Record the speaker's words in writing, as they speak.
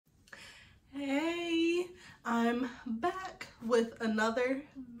I'm back with another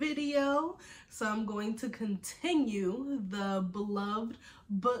video. So I'm going to continue the beloved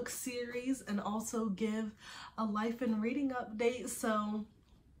book series and also give a life and reading update. So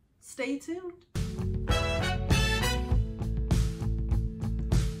stay tuned.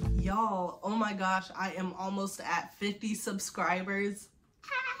 Y'all, oh my gosh, I am almost at 50 subscribers.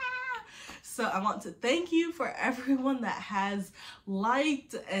 So I want to thank you for everyone that has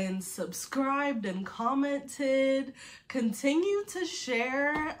liked and subscribed and commented. Continue to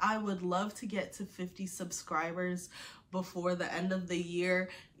share. I would love to get to 50 subscribers before the end of the year.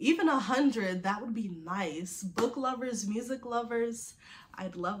 Even 100, that would be nice. Book lovers, music lovers,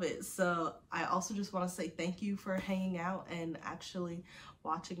 I'd love it. So I also just want to say thank you for hanging out and actually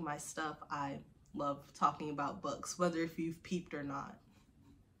watching my stuff. I love talking about books, whether if you've peeped or not.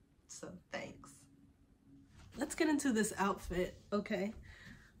 So thanks. Let's get into this outfit, okay?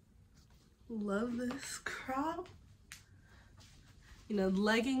 Love this crop. You know,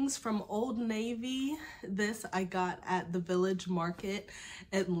 leggings from Old Navy. This I got at the Village Market,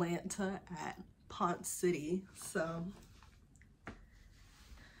 Atlanta at Ponce City. So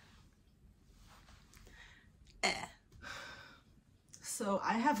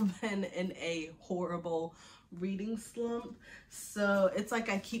I have been in a horrible reading slump, so it's like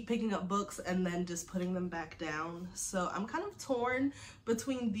I keep picking up books and then just putting them back down. So I'm kind of torn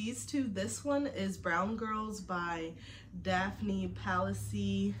between these two. This one is Brown Girls by Daphne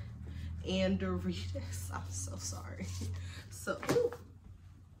Palissy and Doritas. I'm so sorry. So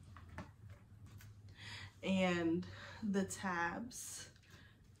and the tabs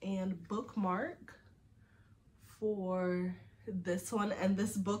and bookmark for this one, and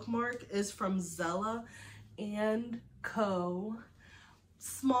this bookmark is from Zella and Co.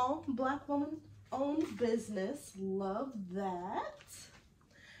 Small Black woman owned business. Love that.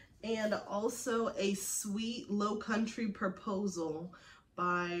 And also a Sweet Low Country Proposal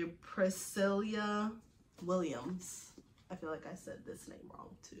by Priscilla Williams. I feel like I said this name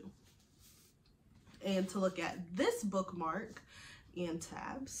wrong too. And to look at this bookmark and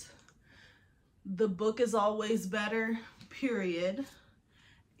tabs, The Book Is Always Better, period,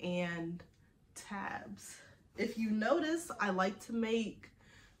 and tabs. If you notice, I like to make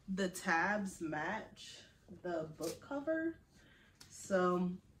the tabs match the book cover. So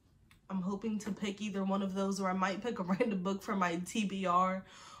I'm hoping to pick either one of those, or I might pick a random book for my TBR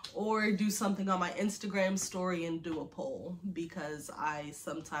or do something on my Instagram story and do a poll, because I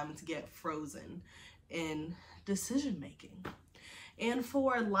sometimes get frozen in decision making. And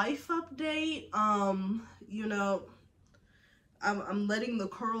for a life update, you know, I'm letting the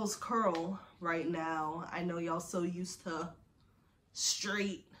curls curl right now. I know y'all so used to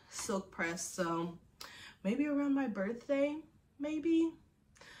straight silk press, so maybe around my birthday, maybe.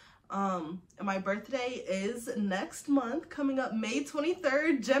 And my birthday is next month, coming up May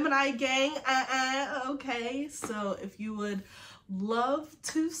 23rd, Gemini gang, okay. So if you would love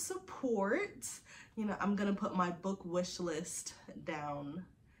to support, you know, I'm gonna put my book wish list down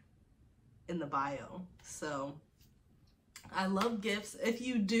in the bio. So I love gifts. If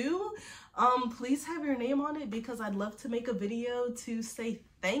you do, please have your name on it, because I'd love to make a video to say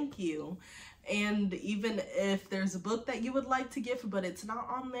thank you. And even if there's a book that you would like to gift but it's not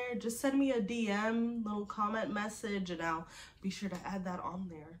on there, just send me a DM, little comment message, and I'll be sure to add that on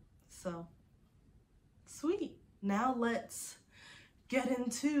there. So sweet. Now let's get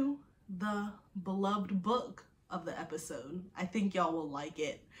into the beloved book of the episode. I think y'all will like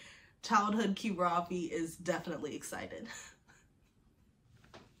it. Childhood Kiravi is definitely excited.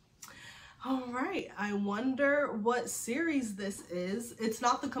 All right, I wonder what series this is. It's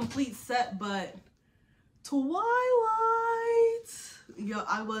not the complete set, but Twilight. Yo,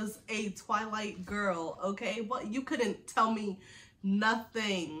 I was a Twilight girl, okay? What? You couldn't tell me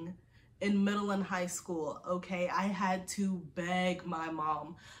nothing in middle and high school, okay? I had to beg my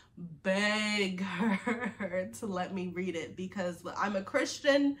mom, beg her to let me read it, because I'm a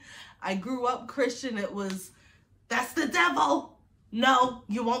Christian. I grew up Christian. It was, that's the devil. No,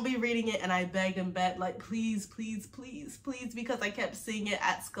 you won't be reading it. And I begged and begged, like, please, please, please, please, because I kept seeing it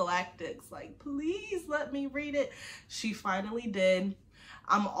at Scholastic's, like, please let me read it. She finally did.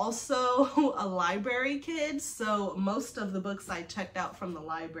 I'm also a library kid, so most of the books I checked out from the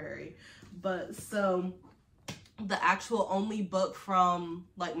library. But so the actual only book from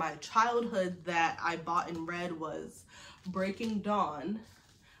like my childhood that I bought and read was Breaking Dawn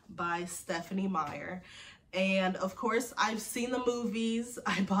by Stephanie Meyer. And of course, I've seen the movies.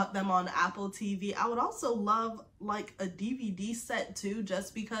 I bought them on Apple TV. I would also love like a DVD set too,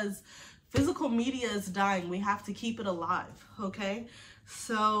 just because physical media is dying. We have to keep it alive, okay?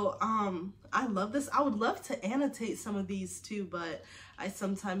 So I love this. I would love to annotate some of these too, but I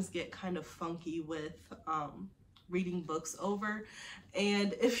sometimes get kind of funky with reading books over.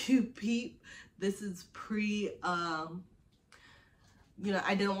 And if you peep, this is pre you know,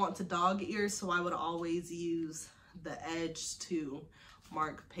 I didn't want to dog ear, so I would always use the edge to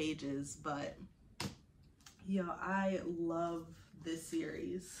mark pages. But yeah, I love this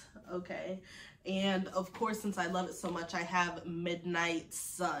series. Okay, and of course, since I love it so much, I have Midnight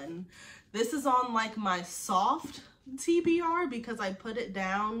Sun. This is on like my soft TBR because I put it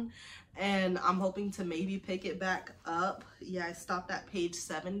down and I'm hoping to maybe pick it back up. Yeah, I stopped at page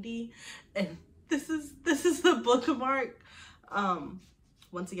 70, and this is the bookmark.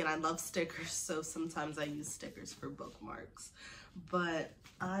 Once again, I love stickers, so sometimes I use stickers for bookmarks. But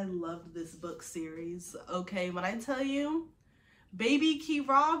I love this book series. Okay, when I tell you, Baby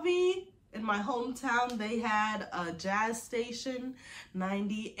Kiravi, in my hometown, they had a jazz station,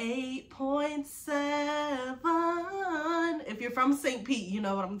 98.7. If you're from St. Pete, you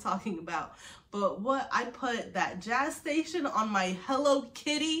know what I'm talking about. But what I put that jazz station on my Hello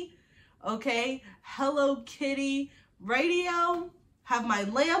Kitty, okay? Hello Kitty radio, have my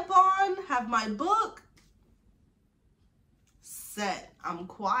lamp on, have my book, set. I'm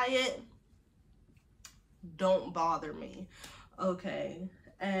quiet. Don't bother me. Okay.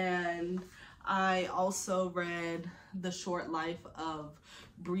 And I also read The Short Life of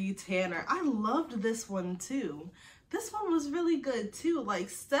Bree Tanner. I loved this one too. This one was really good too. Like,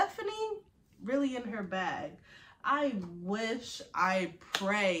 Stephanie, really in her bag. I wish, I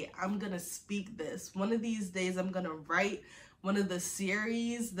pray I'm gonna speak this. One of these days I'm gonna write one of the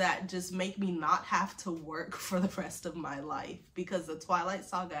series that just make me not have to work for the rest of my life, because the Twilight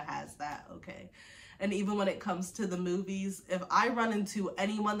Saga has that, okay? And even when it comes to the movies, if I run into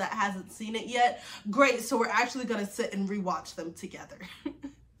anyone that hasn't seen it yet, great, so we're actually gonna sit and rewatch them together.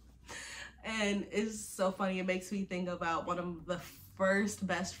 And it's so funny, it makes me think about one of the first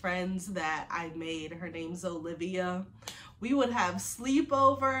best friends that I made. Her name's Olivia. We would have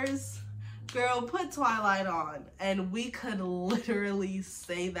sleepovers. Girl, put Twilight on, and we could literally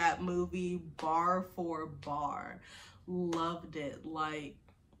say that movie bar for bar. Loved it. Like,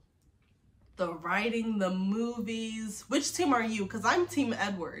 the writing, the movies. Which team are you? Because I'm Team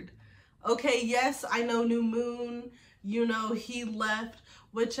Edward. Okay, yes, I know New Moon, you know, he left,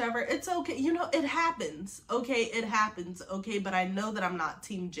 whichever. It's okay, you know, it happens. Okay, it happens. Okay, but I know that I'm not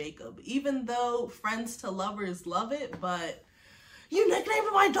Team Jacob. Even though friends to lovers love it, but you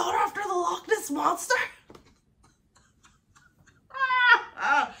nicknamed my daughter after the Loch Ness Monster?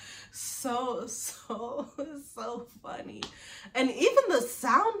 So funny. And even the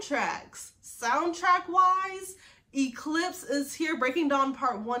soundtracks, soundtrack wise, Eclipse is here. Breaking Dawn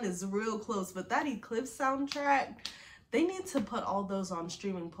Part 1 is real close, but that Eclipse soundtrack, they need to put all those on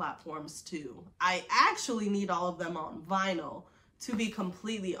streaming platforms too. I actually need all of them on vinyl, to be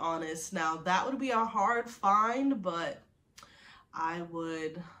completely honest. Now, that would be a hard find, but I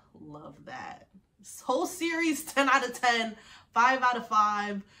would love that. This whole series, 10 out of 10, 5 out of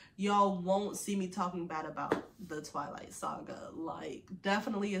 5. Y'all won't see me talking bad about the Twilight Saga. Like,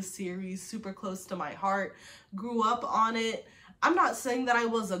 definitely a series super close to my heart. Grew up on it. I'm not saying that I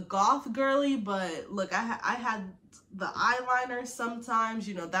was a goth girly, but look, I had the eyeliner sometimes.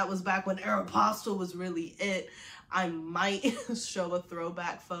 You know, that was back when Aeropostale was really it. I might show a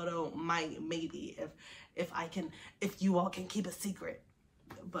throwback photo, maybe, if you all can keep a secret.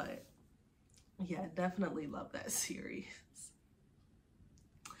 But yeah, definitely love that series.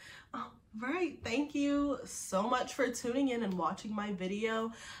 All right, thank you so much for tuning in and watching my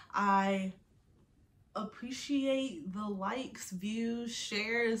video. I appreciate the likes, views,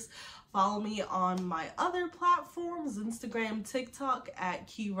 shares. Follow me on my other platforms, Instagram, TikTok at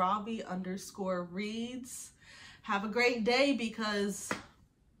Kiravi_reads. Have a great day, because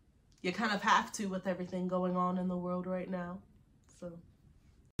you kind of have to with everything going on in the world right now. So